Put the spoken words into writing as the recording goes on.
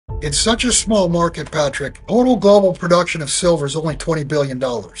It's such a small market, Patrick. Total global production of silver is only $20 billion.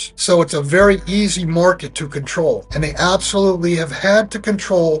 So it's a very easy market to control. And they absolutely have had to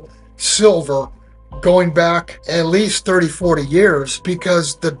control silver going back at least 30, 40 years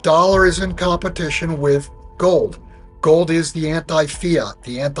because the dollar is in competition with gold. Gold is the anti-fiat,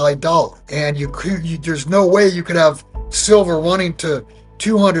 the anti-dollar. And there's no way you could have silver running to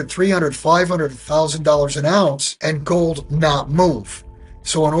 200, 300, 500,000 dollars an ounce and gold not move.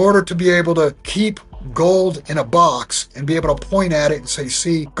 So in order to be able to keep gold in a box and be able to point at it and say,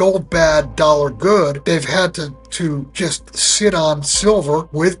 see, gold bad, dollar good, they've had to just sit on silver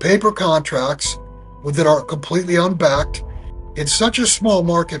with paper contracts that are completely unbacked. It's such a small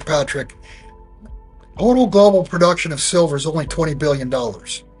market, Patrick. Total global production of silver is only $20 billion.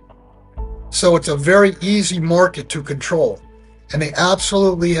 So it's a very easy market to control. And they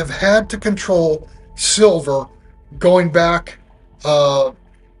absolutely have had to control silver going back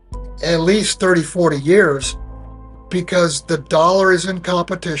at least 30, 40 years because the dollar is in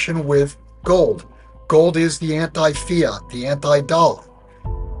competition with gold. Gold is the anti-fiat, the anti-dollar.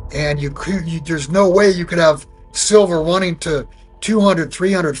 And there's no way you could have silver running to 200,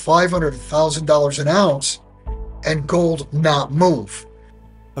 300, 500,000 dollars an ounce and gold not move.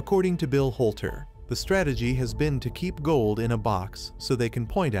 According to Bill Holter, the strategy has been to keep gold in a box so they can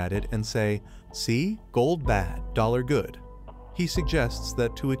point at it and say, see, gold bad, dollar good. He suggests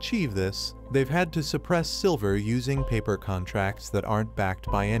that to achieve this, they've had to suppress silver using paper contracts that aren't backed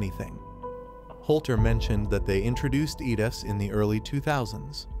by anything. Holter mentioned that they introduced ETFs in the early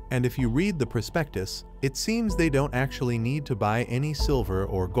 2000s, and if you read the prospectus, it seems they don't actually need to buy any silver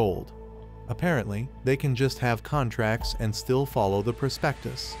or gold. Apparently, they can just have contracts and still follow the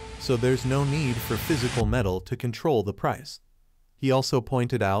prospectus, so there's no need for physical metal to control the price. He also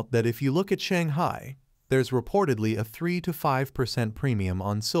pointed out that if you look at Shanghai, there's reportedly a 3 to 5% premium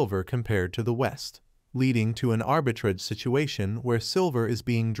on silver compared to the West, leading to an arbitrage situation where silver is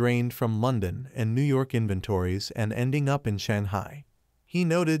being drained from London and New York inventories and ending up in Shanghai. He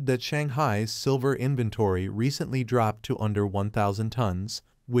noted that Shanghai's silver inventory recently dropped to under 1,000 tons,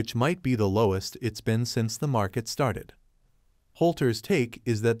 which might be the lowest it's been since the market started. Holter's take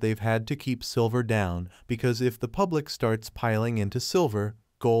is that they've had to keep silver down because if the public starts piling into silver,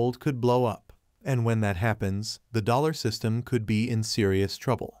 gold could blow up. And when that happens, the dollar system could be in serious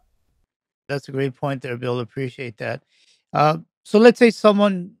trouble. That's a great point there, Bill. Appreciate that. So let's say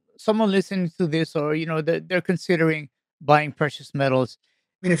someone listening to this, or they're considering buying precious metals.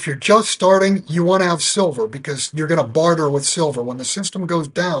 I mean, if you're just starting, you want to have silver because you're going to barter with silver. When the system goes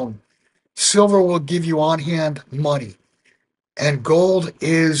down, silver will give you on hand money. And gold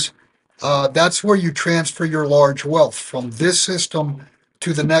is, that's where you transfer your large wealth from this system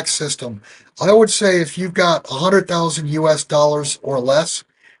to the next system. I would say if you've got 100,000 US dollars or less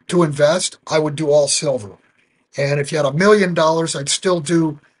to invest, I would do all silver. And if you had $1 million, I'd still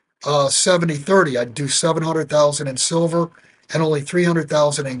do 70-30. I'd do 700,000 in silver and only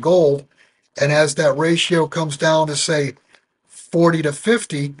 300,000 in gold. And as that ratio comes down to say 40 to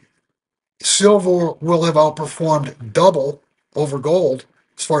 50, silver will have outperformed double over gold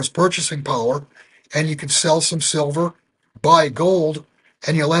as far as purchasing power. And you can sell some silver, buy gold,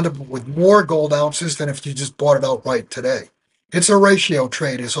 and you'll end up with more gold ounces than if you just bought it outright today. It's a ratio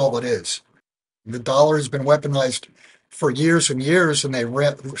trade, is all it is. The dollar has been weaponized for years and years, and they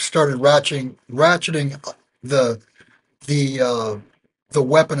started ratcheting the the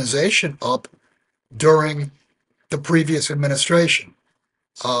weaponization up during the previous administration.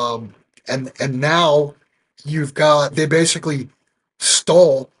 And now you've got they basically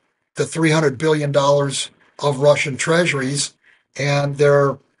stole the $300 billion of Russian treasuries, and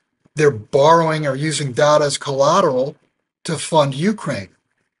they're borrowing or using that as collateral to fund Ukraine.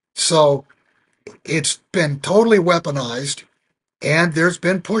 So it's been totally weaponized, and there's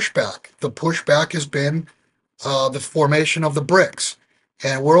been pushback. The pushback has been the formation of the BRICS.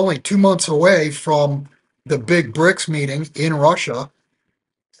 And we're only 2 months away from the big BRICS meeting in Russia.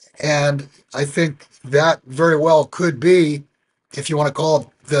 And I think that very well could be, if you want to call it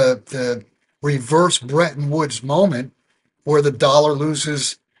the reverse Bretton Woods moment, where the dollar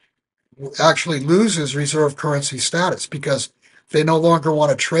actually loses reserve currency status because they no longer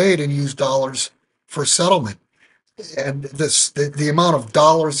want to trade and use dollars for settlement. And the amount of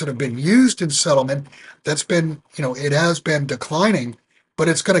dollars that have been used in settlement, that's been, it has been declining, but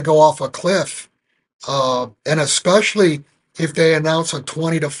it's going to go off a cliff. And especially if they announce a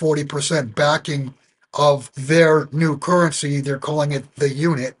 20 to 40% backing of their new currency, they're calling it the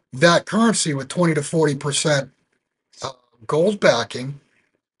unit. That currency with 20 to 40% gold backing,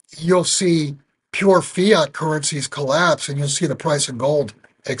 you'll see pure fiat currencies collapse, and you'll see the price of gold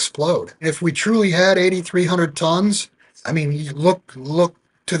explode. If we truly had 8,300 tons, I mean, you look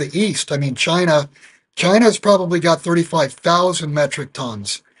to the east. I mean, China's probably got 35,000 metric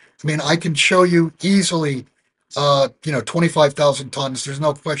tons. I mean, I can show you easily, 25,000 tons. There's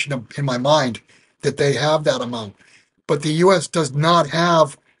no question in my mind that they have that amount. But the U.S. does not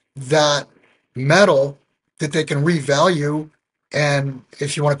have that metal that they can revalue and,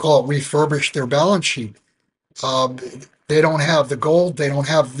 if you want to call it, refurbish their balance sheet. Um, they don't have the gold. They don't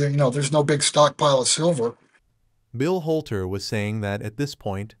have there's no big stockpile of silver. Bill Holter was saying that at this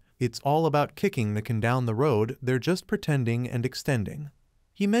point, it's all about kicking the can down the road they're just pretending and extending.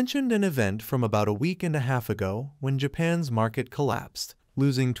 He mentioned an event from about a week and a half ago when Japan's market collapsed,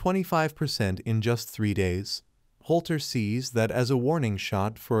 losing 25% in just 3 days. Holter sees that as a warning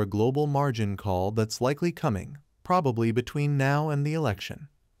shot for a global margin call that's likely coming, probably between now and the election.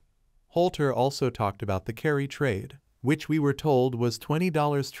 Holter also talked about the carry trade, which we were told was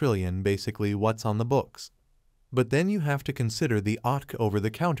 $20 trillion, basically what's on the books. But then you have to consider the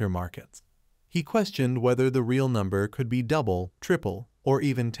over-the-counter markets. He questioned whether the real number could be double, triple, or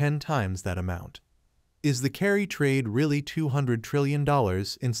even 10 times that amount. Is the carry trade really $200 trillion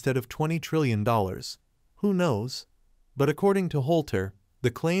instead of $20 trillion? Who knows? But according to Holter,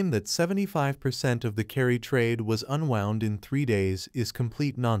 the claim that 75% of the carry trade was unwound in 3 days is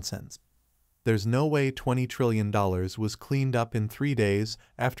complete nonsense. There's no way $20 trillion was cleaned up in 3 days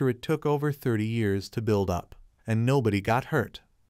after it took over 30 years to build up, and nobody got hurt.